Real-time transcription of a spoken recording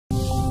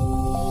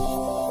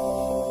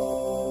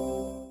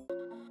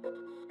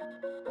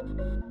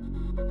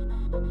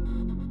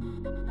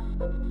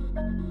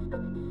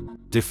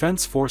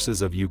Defense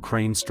forces of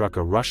Ukraine struck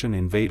a Russian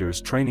invaders'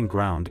 training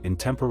ground in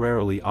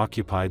temporarily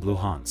occupied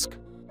Luhansk.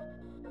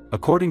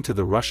 According to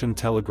the Russian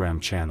Telegram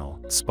channel,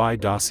 Spy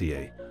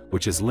Dossier,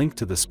 which is linked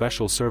to the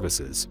special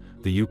services,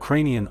 the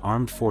Ukrainian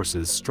armed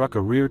forces struck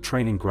a rear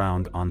training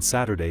ground on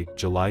Saturday,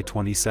 July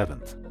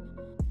 27.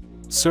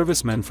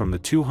 Servicemen from the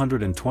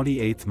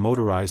 228th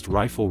Motorized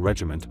Rifle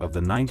Regiment of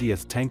the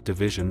 90th Tank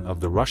Division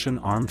of the Russian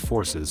Armed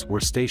Forces were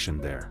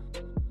stationed there.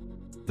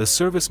 The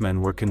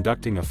servicemen were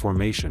conducting a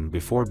formation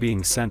before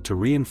being sent to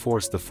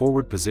reinforce the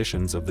forward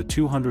positions of the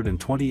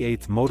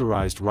 228th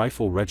Motorized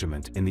Rifle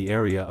Regiment in the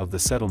area of the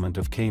settlement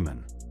of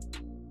Kamen.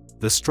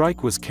 The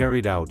strike was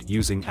carried out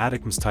using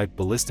ATACMS-type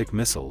ballistic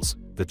missiles,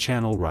 the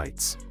channel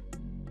writes.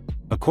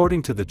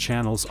 According to the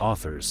channel's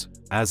authors,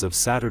 as of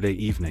Saturday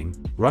evening,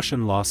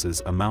 Russian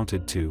losses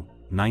amounted to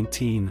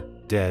 19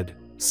 dead,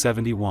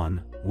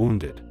 71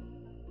 wounded.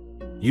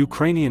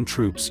 Ukrainian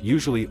troops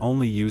usually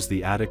only use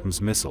the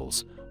ATACMS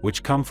missiles,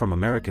 which come from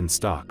American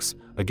stocks,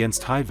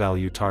 against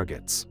high-value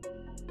targets.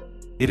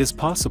 It is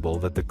possible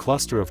that the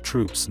cluster of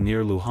troops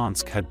near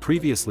Luhansk had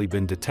previously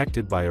been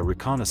detected by a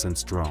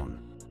reconnaissance drone.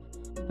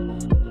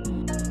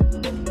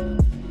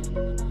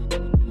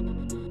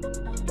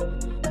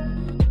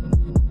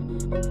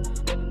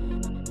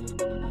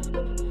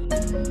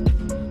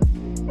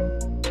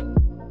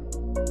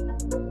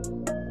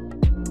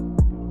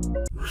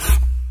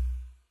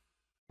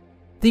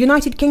 The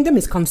United Kingdom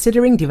is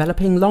considering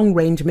developing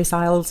long-range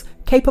missiles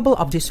capable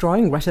of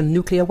destroying Russian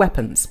nuclear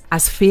weapons,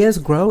 as fears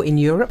grow in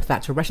Europe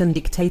that Russian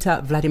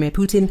dictator Vladimir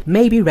Putin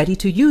may be ready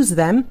to use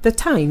them, The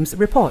Times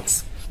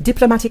reports.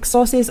 Diplomatic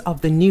sources of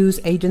the news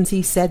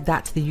agency said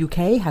that the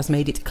UK has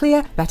made it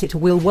clear that it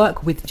will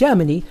work with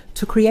Germany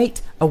to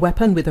create a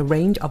weapon with a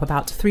range of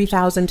about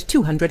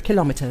 3,200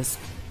 kilometers.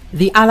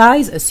 The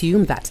Allies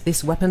assume that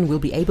this weapon will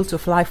be able to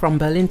fly from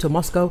Berlin to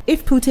Moscow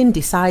if Putin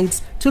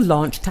decides to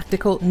launch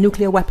tactical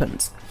nuclear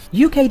weapons.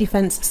 UK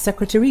Defence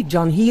Secretary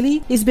John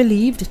Healey is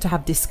believed to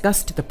have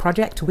discussed the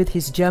project with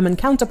his German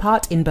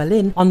counterpart in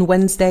Berlin on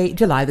Wednesday,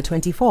 July the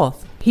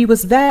 24th. He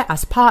was there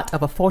as part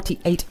of a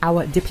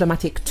 48-hour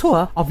diplomatic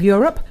tour of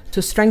Europe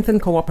to strengthen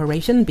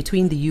cooperation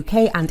between the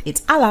UK and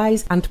its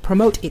allies and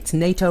promote its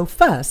NATO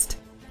First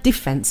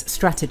defence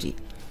strategy.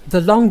 The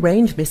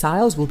long-range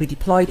missiles will be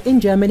deployed in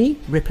Germany,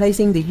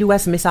 replacing the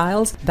US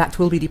missiles that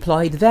will be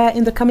deployed there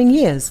in the coming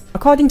years.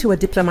 According to a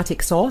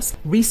diplomatic source,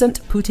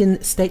 recent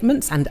Putin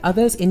statements and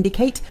others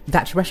indicate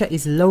that Russia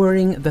is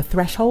lowering the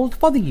threshold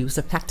for the use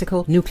of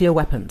tactical nuclear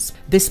weapons.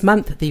 This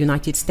month, the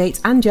United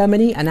States and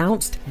Germany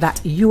announced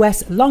that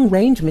US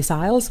long-range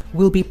missiles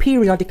will be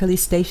periodically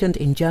stationed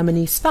in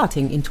Germany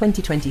starting in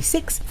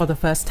 2026 for the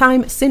first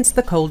time since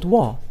the Cold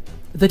War.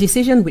 The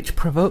decision, which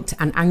provoked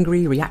an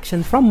angry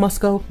reaction from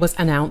Moscow, was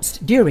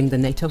announced during the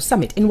NATO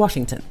summit in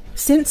Washington.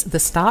 Since the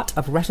start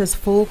of Russia's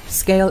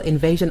full-scale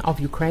invasion of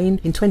Ukraine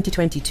in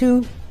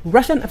 2022,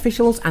 Russian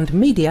officials and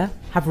media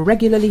have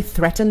regularly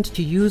threatened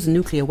to use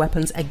nuclear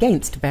weapons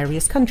against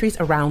various countries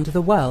around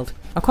the world.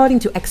 According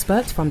to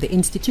experts from the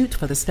Institute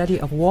for the Study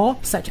of War,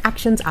 such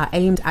actions are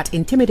aimed at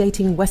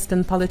intimidating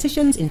Western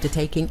politicians into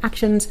taking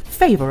actions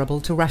favorable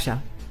to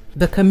Russia.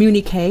 The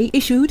communiqué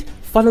issued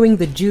following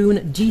the June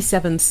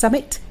G7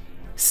 summit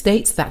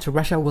states that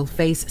Russia will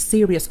face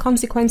serious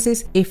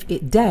consequences if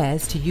it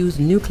dares to use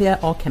nuclear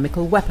or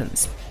chemical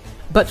weapons.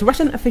 But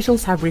Russian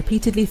officials have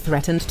repeatedly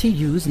threatened to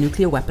use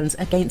nuclear weapons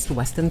against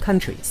Western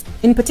countries.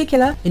 In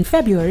particular, in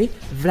February,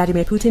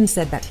 Vladimir Putin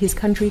said that his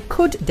country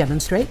could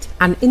demonstrate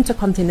an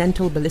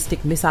intercontinental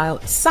ballistic missile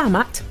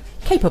Sarmat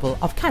capable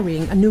of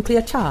carrying a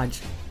nuclear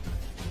charge.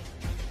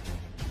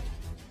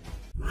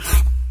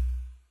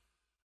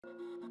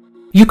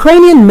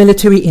 Ukrainian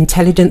military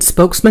intelligence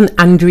spokesman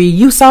Andriy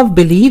Yusov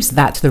believes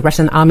that the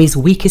Russian army's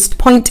weakest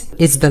point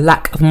is the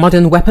lack of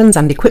modern weapons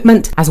and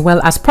equipment, as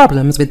well as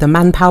problems with the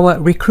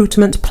manpower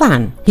recruitment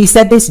plan. He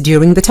said this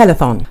during the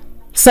telethon.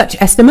 Such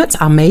estimates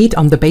are made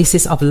on the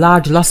basis of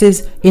large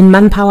losses in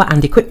manpower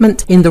and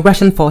equipment in the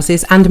Russian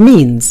forces and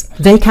means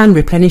they can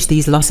replenish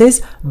these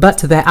losses, but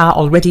there are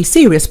already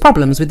serious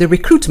problems with the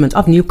recruitment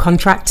of new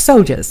contract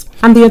soldiers,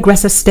 and the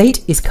aggressor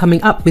state is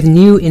coming up with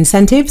new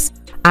incentives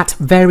at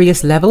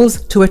various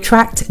levels to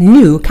attract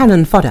new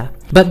cannon fodder.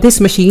 But this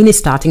machine is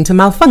starting to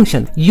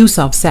malfunction,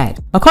 Yusov said.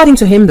 According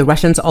to him, the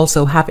Russians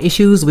also have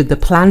issues with the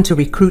plan to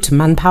recruit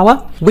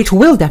manpower, which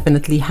will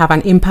definitely have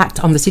an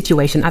impact on the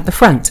situation at the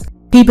front.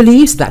 He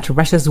believes that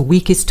Russia's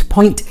weakest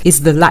point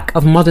is the lack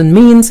of modern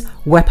means,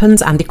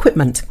 weapons and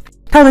equipment.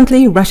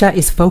 Currently, Russia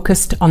is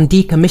focused on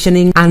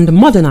decommissioning and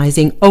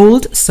modernizing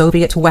old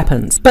Soviet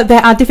weapons, but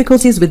there are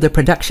difficulties with the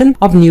production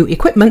of new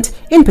equipment,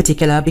 in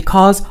particular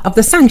because of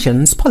the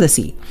sanctions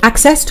policy.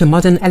 Access to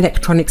modern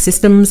electronic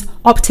systems,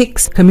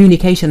 optics,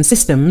 communication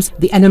systems,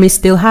 the enemy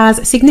still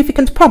has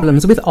significant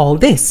problems with all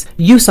this,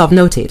 Yusov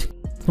noted.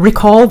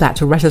 Recall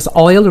that Russia's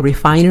oil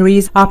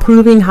refineries are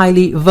proving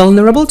highly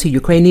vulnerable to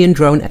Ukrainian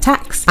drone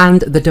attacks,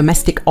 and the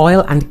domestic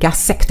oil and gas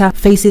sector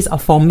faces a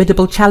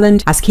formidable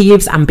challenge as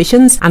Kyiv's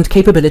ambitions and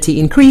capability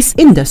increase,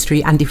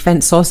 industry and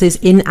defense sources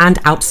in and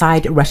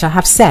outside Russia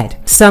have said.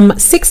 Some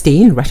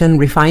 16 Russian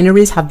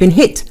refineries have been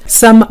hit,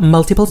 some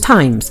multiple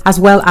times, as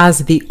well as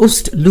the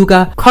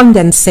Ust-Luga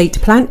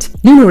condensate plant,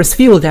 numerous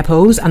fuel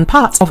depots and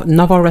parts of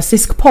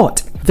Novorossiysk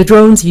port. The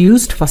drones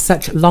used for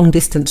such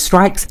long-distance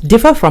strikes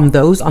differ from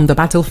those on the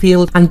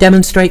battlefield and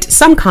demonstrate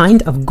some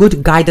kind of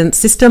good guidance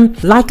system,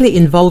 likely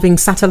involving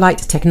satellite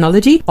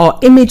technology or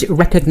image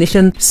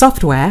recognition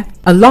software,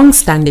 a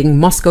long-standing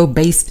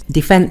Moscow-based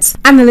defense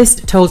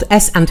analyst told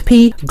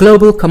S&P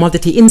Global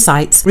Commodity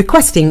Insights,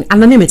 requesting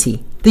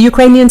anonymity. The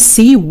Ukrainians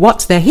see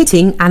what they're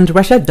hitting, and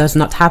Russia does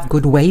not have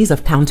good ways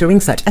of countering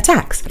such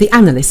attacks, the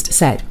analyst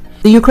said.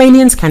 The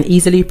Ukrainians can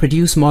easily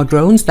produce more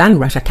drones than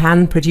Russia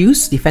can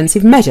produce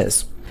defensive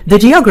measures. The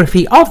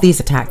geography of these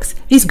attacks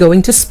is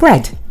going to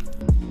spread.